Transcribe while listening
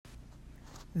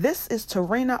This is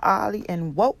Tarina Ali,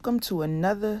 and welcome to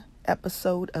another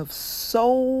episode of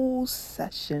Soul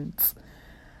Sessions.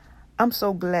 I'm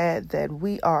so glad that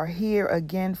we are here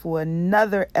again for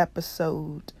another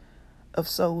episode of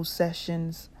Soul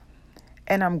Sessions,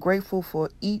 and I'm grateful for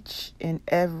each and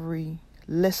every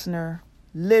listener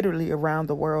literally around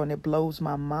the world, and it blows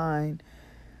my mind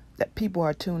that people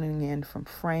are tuning in from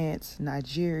France,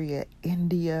 Nigeria,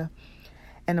 India,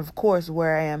 and of course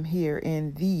where I am here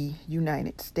in the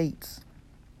United States.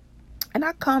 And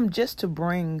I come just to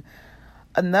bring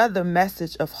another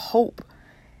message of hope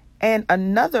and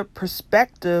another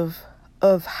perspective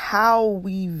of how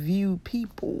we view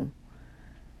people.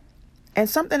 And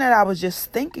something that I was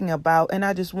just thinking about, and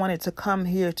I just wanted to come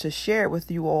here to share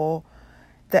with you all,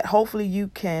 that hopefully you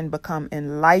can become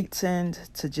enlightened,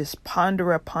 to just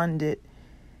ponder upon it,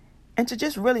 and to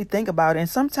just really think about it. And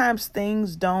sometimes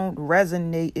things don't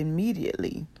resonate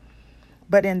immediately,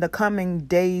 but in the coming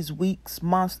days, weeks,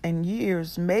 months, and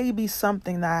years, maybe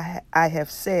something that I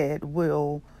have said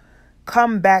will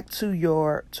come back to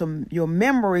your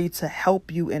memory to help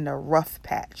you in a rough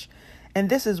patch. And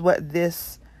this is what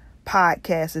this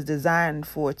podcast is designed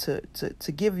for,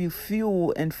 to give you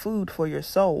fuel and food for your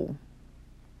soul.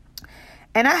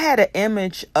 And I had an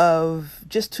image of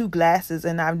just two glasses,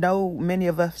 and I know many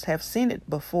of us have seen it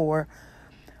before,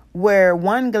 where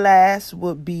one glass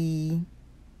would be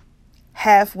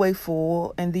halfway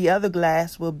full and the other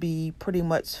glass will be pretty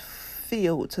much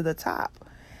filled to the top.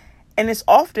 And it's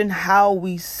often how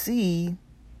we see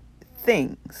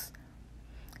things.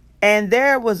 And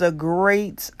there was a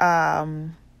great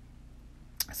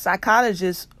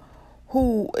psychologist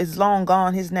who is long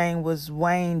gone. His name was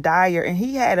Wayne Dyer, and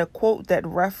he had a quote that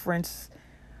referenced,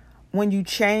 when you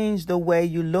change the way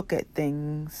you look at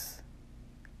things,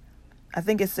 I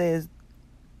think it says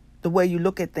the way you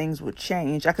look at things will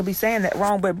change. I could be saying that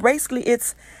wrong, but basically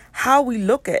it's how we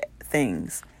look at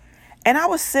things. And I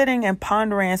was sitting and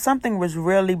pondering, and something was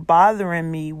really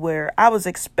bothering me, where I was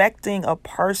expecting a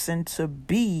person to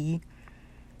be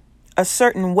a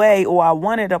certain way, or I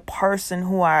wanted a person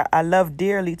who I love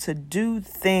dearly to do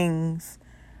things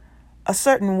a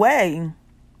certain way.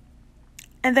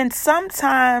 And then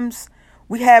sometimes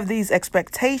we have these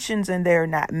expectations and they're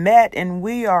not met, and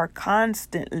we are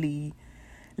constantly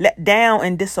let down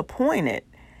and disappointed.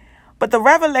 But the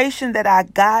revelation that I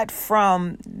got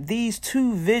from these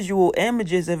two visual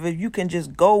images, if you can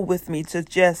just go with me to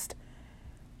just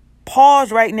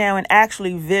pause right now and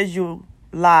actually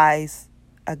visualize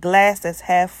a glass that's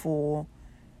half full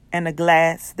and a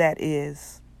glass that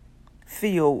is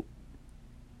filled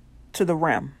to the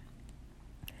rim.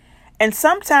 And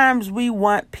sometimes we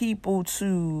want people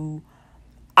to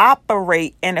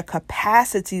operate in a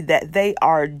capacity that they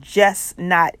are just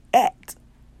not at.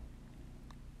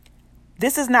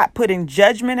 This is not putting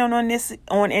judgment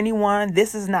on anyone.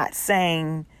 This is not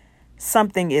saying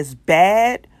something is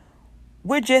bad.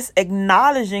 We're just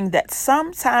acknowledging that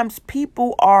sometimes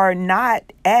people are not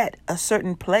at a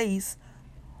certain place,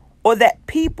 or that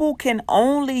people can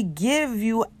only give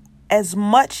you as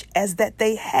much as that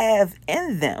they have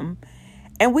in them.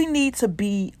 And we need to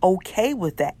be okay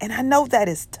with that. And I know that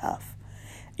is tough.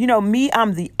 You know, me,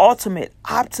 I'm the ultimate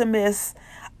optimist.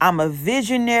 I'm a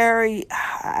visionary.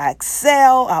 I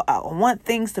excel. I want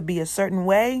things to be a certain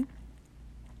way.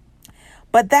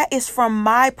 But that is from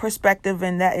my perspective,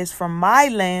 and that is from my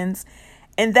lens,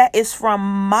 and that is from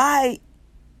my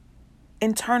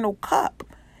internal cup.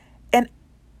 And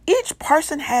each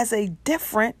person has a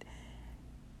different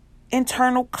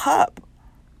internal cup.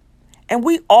 And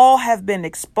we all have been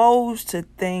exposed to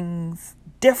things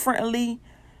differently.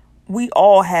 We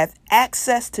all have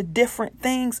access to different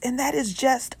things, and that is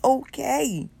just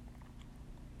okay.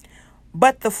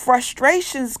 But the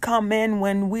frustrations come in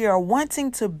when we are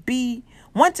wanting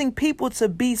people to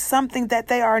be something that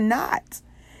they are not.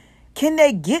 Can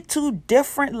they get to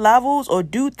different levels or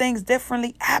do things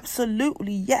differently?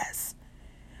 Absolutely, yes.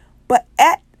 But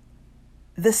at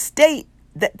the state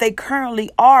that they currently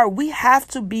are, we have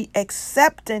to be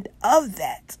acceptant of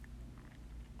that.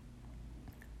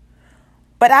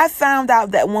 But I found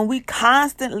out that when we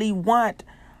constantly want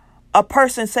a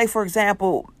person, say, for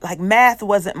example, like math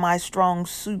wasn't my strong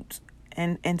suit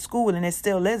in school, and it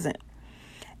still isn't.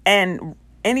 And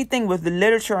anything with the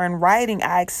literature and writing,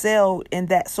 I excelled in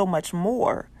that so much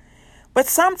more. But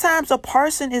sometimes a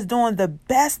person is doing the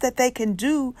best that they can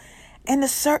do in a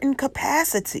certain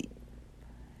capacity.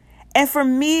 And for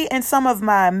me, in some of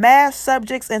my math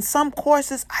subjects and some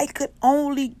courses, I could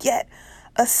only get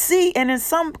a C. And in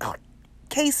some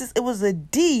cases, it was a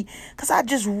D, because I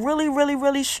just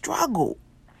really struggled.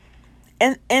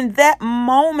 And in that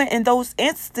moment, in those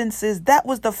instances, that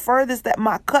was the furthest that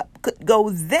my cup could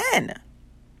go then.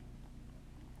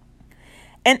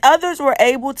 And others were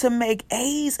able to make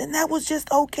A's, and that was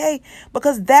just okay,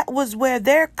 because that was where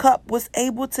their cup was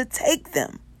able to take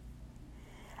them.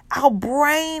 Our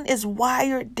brain is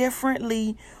wired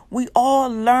differently. We all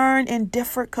learn in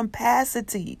different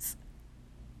capacities.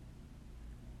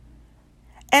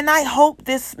 And I hope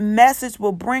this message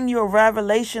will bring you a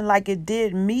revelation like it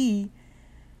did me,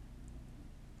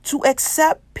 to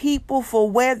accept people for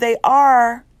where they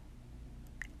are.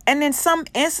 And in some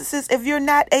instances, if you're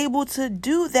not able to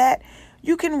do that,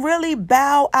 you can really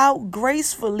bow out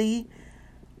gracefully,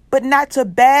 but not to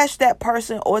bash that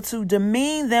person or to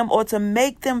demean them or to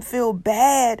make them feel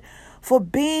bad for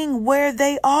being where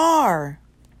they are.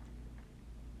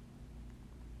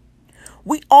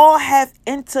 We all have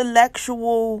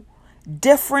intellectual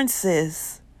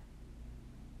differences.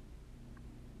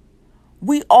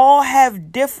 We all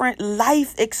have different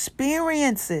life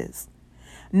experiences.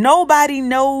 Nobody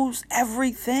knows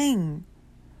everything.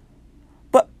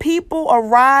 But people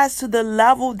arise to the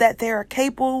level that they are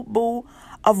capable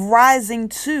of rising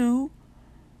to.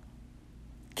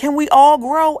 Can we all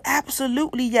grow?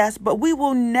 Absolutely, yes. But we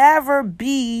will never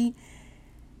be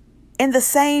in the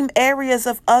same areas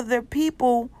of other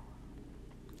people.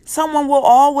 Someone will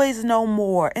always know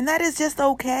more, and that is just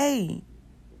okay.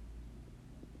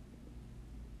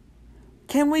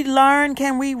 Can we learn?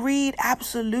 Can we read?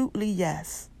 Absolutely,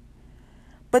 yes.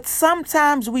 But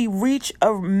sometimes we reach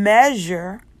a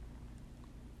measure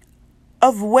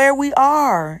of where we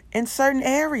are in certain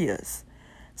areas.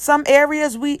 Some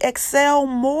areas we excel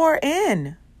more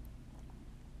in.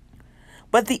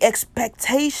 But the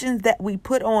expectations that we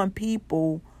put on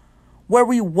people, where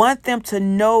we want them to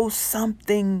know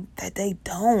something that they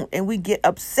don't, and we get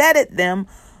upset at them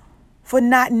for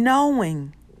not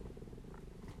knowing.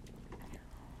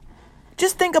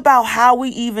 Just think about how we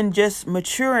even just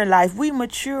mature in life. We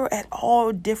mature at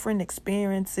all different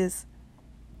experiences.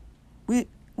 We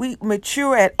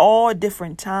mature at all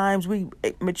different times. We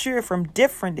mature from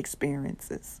different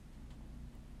experiences.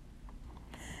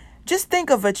 Just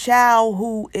think of a child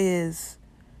who is,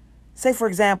 say, for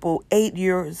example, 8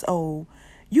 years old.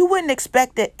 You wouldn't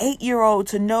expect that 8-year-old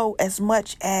to know as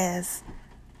much as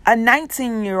a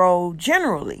 19-year-old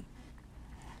generally.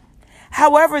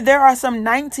 However, there are some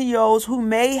 19-year-olds who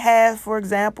may have, for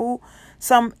example,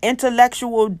 some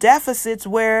intellectual deficits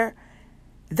where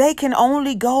they can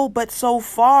only go but so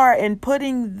far, and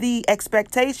putting the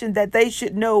expectation that they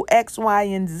should know X, Y,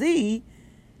 and Z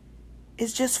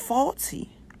is just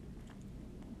faulty.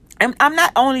 And I'm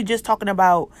not only just talking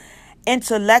about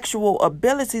intellectual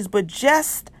abilities, but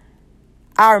just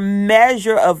our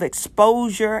measure of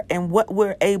exposure and what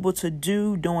we're able to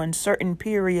do during certain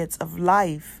periods of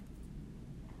life.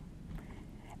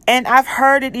 And I've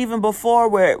heard it even before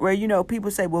where you know, people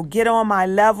say, well, get on my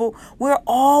level. We're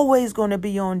always going to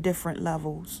be on different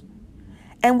levels.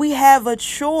 And we have a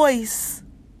choice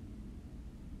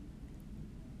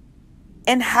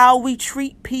in how we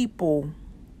treat people.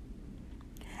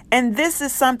 And this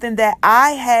is something that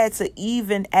I had to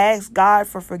even ask God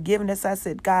for forgiveness. I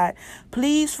said, God,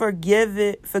 please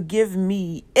forgive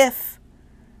me if,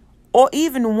 or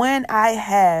even when I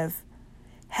have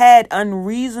had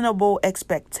unreasonable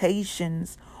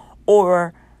expectations,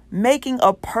 or making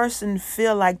a person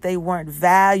feel like they weren't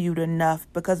valued enough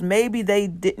because maybe they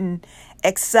didn't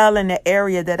excel in the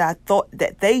area that I thought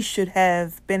that they should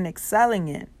have been excelling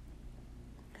in.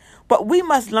 But we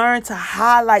must learn to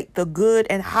highlight the good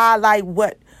and highlight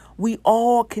what we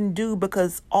all can do,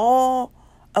 because all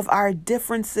of our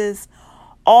differences,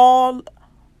 all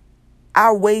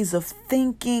our ways of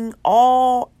thinking,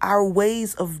 all our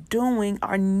ways of doing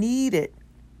are needed.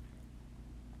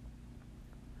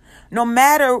 No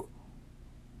matter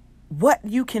what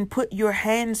you can put your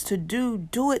hands to do,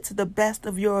 do it to the best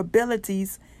of your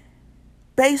abilities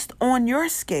based on your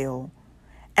scale.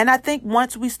 And I think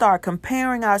once we start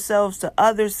comparing ourselves to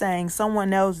others, saying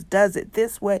someone else does it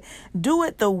this way, do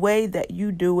it the way that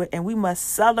you do it. And we must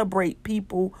celebrate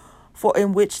people for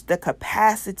in which the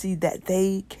capacity that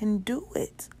they can do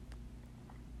it.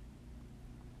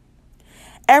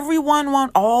 Everyone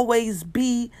won't always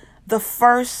be the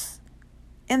first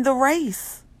in the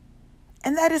race,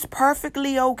 and that is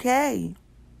perfectly okay.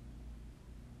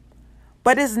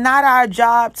 But it's not our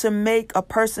job to make a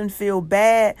person feel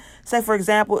bad. Say, for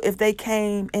example, if they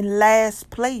came in last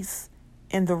place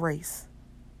in the race.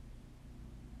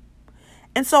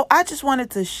 And so I just wanted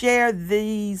to share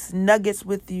these nuggets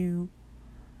with you,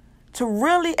 to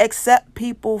really accept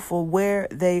people for where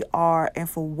they are and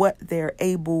for what they're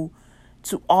able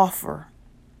to offer.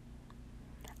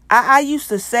 I used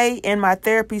to say in my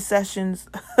therapy sessions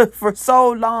for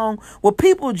so long, well,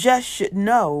 people just should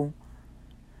know,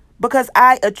 because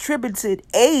I attributed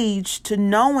age to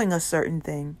knowing a certain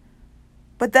thing.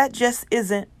 But that just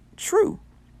isn't true.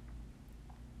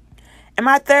 And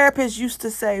my therapist used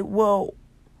to say, well,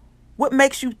 what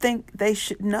makes you think they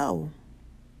should know?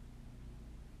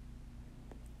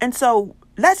 And so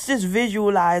let's just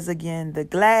visualize again the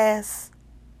glass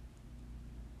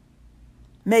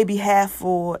maybe half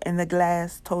full and the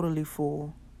glass totally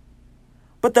full.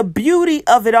 But the beauty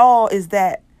of it all is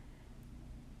that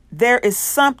there is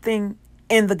something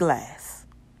in the glass.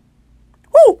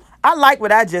 Woo! I like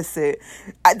what I just said.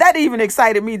 That even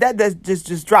excited me. That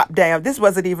just dropped down. This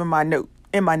wasn't even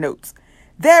in my notes.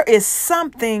 There is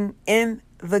something in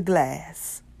the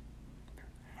glass.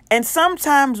 And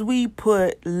sometimes we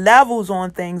put levels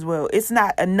on things. Well, it's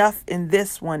not enough in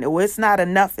this one, or it's not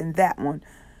enough in that one.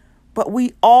 But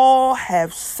we all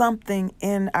have something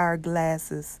in our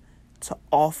glasses to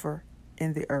offer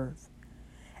in the earth.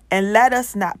 And let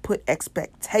us not put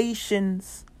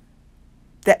expectations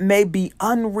that may be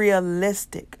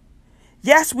unrealistic.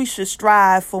 Yes, we should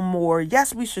strive for more.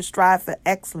 Yes, we should strive for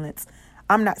excellence.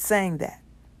 I'm not saying that.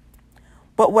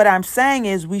 But what I'm saying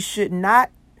is we should not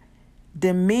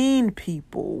demean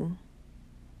people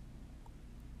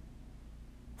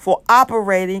for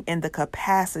operating in the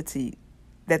capacity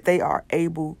that they are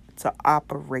able to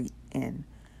operate in.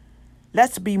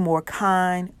 Let's be more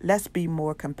kind. Let's be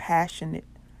more compassionate.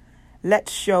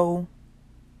 Let's show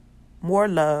more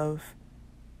love.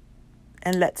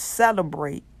 And let's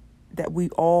celebrate that we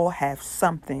all have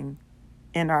something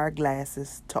in our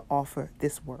glasses to offer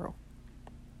this world.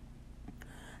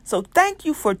 So thank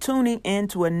you for tuning in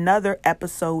to another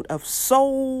episode of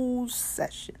Soul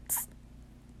Sessions.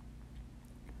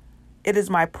 It is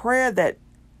my prayer that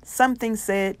something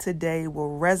said today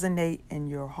will resonate in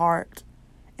your heart,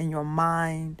 in your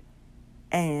mind,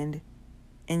 and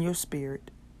in your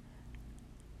spirit.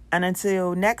 And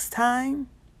until next time,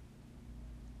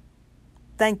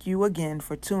 thank you again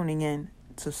for tuning in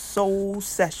to Soul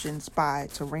Sessions by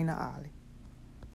Tarina Ali.